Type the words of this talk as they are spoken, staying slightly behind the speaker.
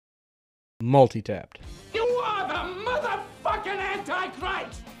Multitapped. You are the motherfucking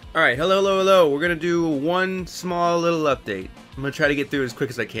Antichrist! Alright, hello. We're gonna do one small little update. I'm gonna try to get through it as quick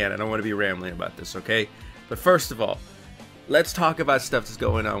as I can. I don't want to be rambling about this, okay? But first of all, let's talk about stuff that's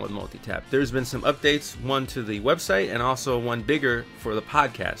going on with Multitapped. There's been some updates, one to the website and also one bigger for the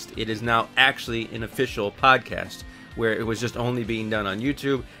podcast. It is now actually an official podcast, where it was just only being done on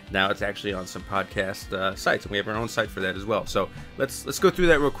YouTube. Now it's actually on some podcast sites, and we have our own site for that as well. So let's go through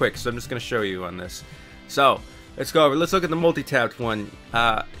that real quick. So I'm just going to show you on this. So let's go over. Let's look at the Multitapped one.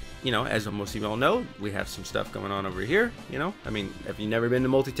 You know, as most of you all know, we have some stuff going on over here. You know, I mean, if you've never been to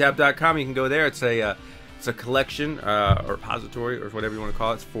multitapped.com, you can go there. It's a collection or repository or whatever you want to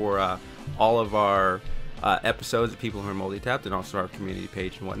call it. It's for all of our episodes of people who are multitapped, and also our community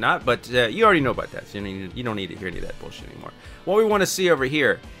page and whatnot. But you already know about that, so you don't need to hear any of that bullshit anymore. What we want to see over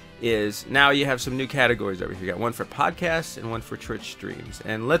here is now you have some new categories over here. You got one for podcasts and one for Twitch streams.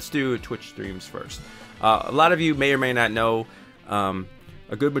 And let's do Twitch streams first. A lot of you may or may not know,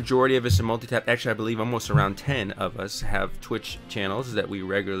 a good majority of us in Multitapped, actually I believe almost around 10 of us have Twitch channels that we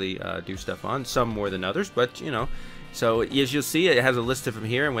regularly do stuff on, some more than others, but you know. So as you'll see, it has a list of them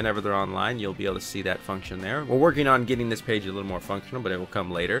here, and whenever they're online, you'll be able to see that function there. We're working on getting this page a little more functional, but it will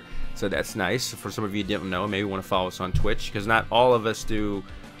come later, so that's nice. For some of you who didn't know, maybe want to follow us on Twitch, because not all of us do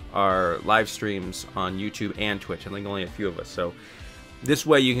our live streams on YouTube and Twitch. I think only a few of us, so this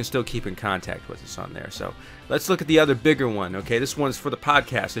way you can still keep in contact with us on there. So let's look at the other bigger one. Okay, this one's for the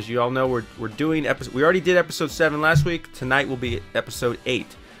podcast. As you all know, we're doing we already did episode 7 last week. Tonight will be episode 8,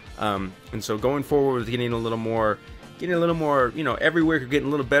 and so going forward with getting a little more, you know, every week we're getting a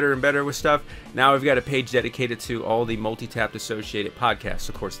little better and better with stuff. Now we've got a page dedicated to all the Multitapped associated podcasts.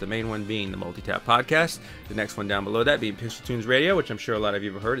 Of course, the main one being the Multitapped podcast. The next one down below that being Pixel Tunes Radio, which I'm sure a lot of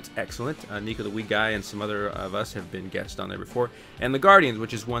you have heard. It's excellent. Nico the Wee Guy and some other of us have been guests on there before. And the Guardians,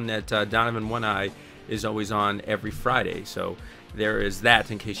 which is one that Donovan One Eye is always on every Friday. So there is that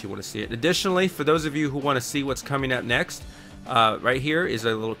in case you want to see it. Additionally, for those of you who want to see what's coming up next, right here is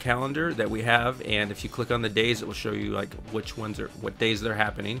a little calendar that we have, and if you click on the days, it will show you like what days they're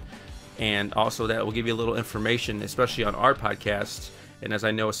happening, and also that will give you a little information, especially on our podcasts. And as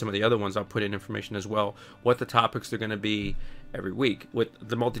I know some of the other ones, I'll put in information as well, what the topics they're going to be every week. With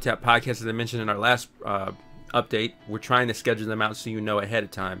the Multitap podcast, as I mentioned in our last update, we're trying to schedule them out so you know ahead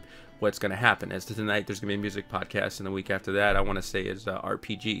of time what's going to happen. As to tonight, there's going to be a music podcast, and the week after that, I want to say is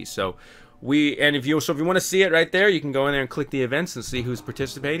RPG. So if you want to see it right there, you can go in there and click the events and see who's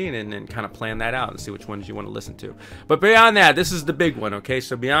participating, and then kind of plan that out and see which ones you want to listen to. But beyond that, this is the big one, okay?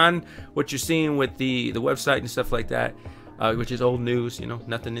 So beyond what you're seeing with the website and stuff like that, which is old news, you know,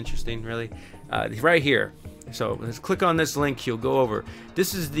 nothing interesting really, right here. So let's click on this link. You'll go over.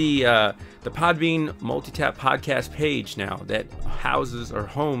 This is the Podbean Multitap podcast page now that houses or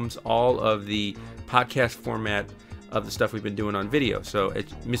homes all of the podcast format of the stuff we've been doing on video. So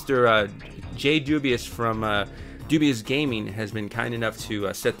it's Mr. Jay Dubious from Dubious Gaming has been kind enough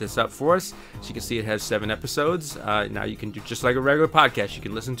to set this up for us. So you can see it has 7 episodes. Now you can do just like a regular podcast. You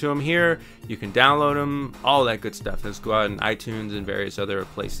can listen to them here. You can download them, all that good stuff. Let's go out on iTunes and various other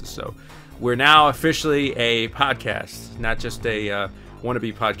places. So we're now officially a podcast, not just a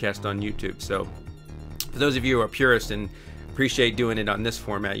wannabe podcast on YouTube. So for those of you who are purists and appreciate doing it on this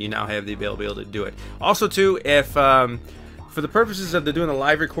format, you now have the availability to do it. Also too, if for the purposes of doing the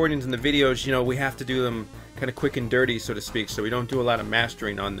live recordings and the videos, you know, we have to do them kind of quick and dirty, so to speak, so we don't do a lot of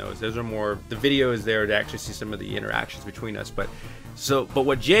mastering on those. Those are more, the video is there to actually see some of the interactions between us. But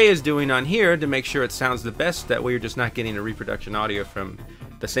what Jay is doing on here to make sure it sounds the best, that way you're just not getting a reproduction audio from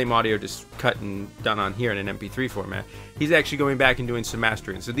the same audio just cut and done on here in an MP3 format. He's actually going back and doing some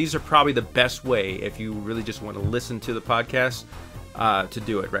mastering. So these are probably the best way if you really just want to listen to the podcast to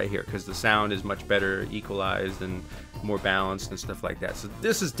do it right here, because the sound is much better equalized and more balanced and stuff like that. So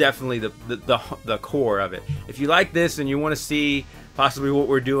this is definitely the core of it. If you like this and you want to see possibly what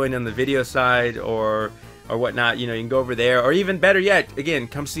we're doing on the video side or whatnot, you know, you can go over there, or even better yet, again,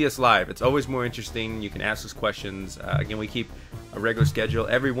 come see us live. It's always more interesting. You can ask us questions. Again, we keep a regular schedule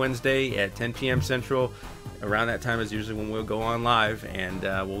every Wednesday at 10 p.m. Central. Around that time is usually when we'll go on live, and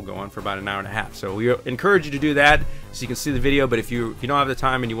we'll go on for about an hour and a half. So we encourage you to do that so you can see the video. But if you don't have the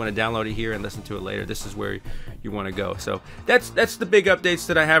time and you want to download it here and listen to it later, this is where you want to go. So that's the big updates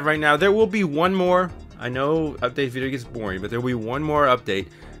that I have right now. There will be one more. I know update video gets boring, but there will be one more update,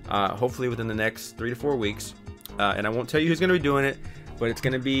 hopefully within the next 3 to 4 weeks. And I won't tell you who's going to be doing it, but it's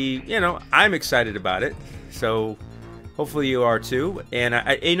going to be, you know, I'm excited about it. So hopefully you are too. And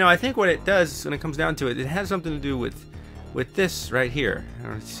I think what it does when it comes down to it, it has something to do with this right here. I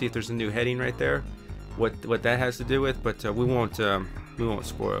don't see if there's a new heading right there, what that has to do with, but we won't won't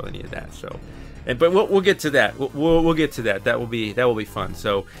spoil any of that. So, but we'll get to that. We'll get to that. That will be fun.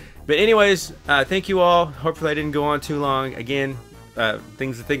 So, but anyways, thank you all. Hopefully I didn't go on too long. Again,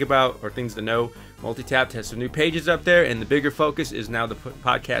 things to think about or things to know. Multitapped has some new pages up there, and the bigger focus is now the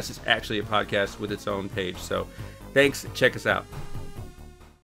podcast is actually a podcast with its own page. So, thanks. Check us out.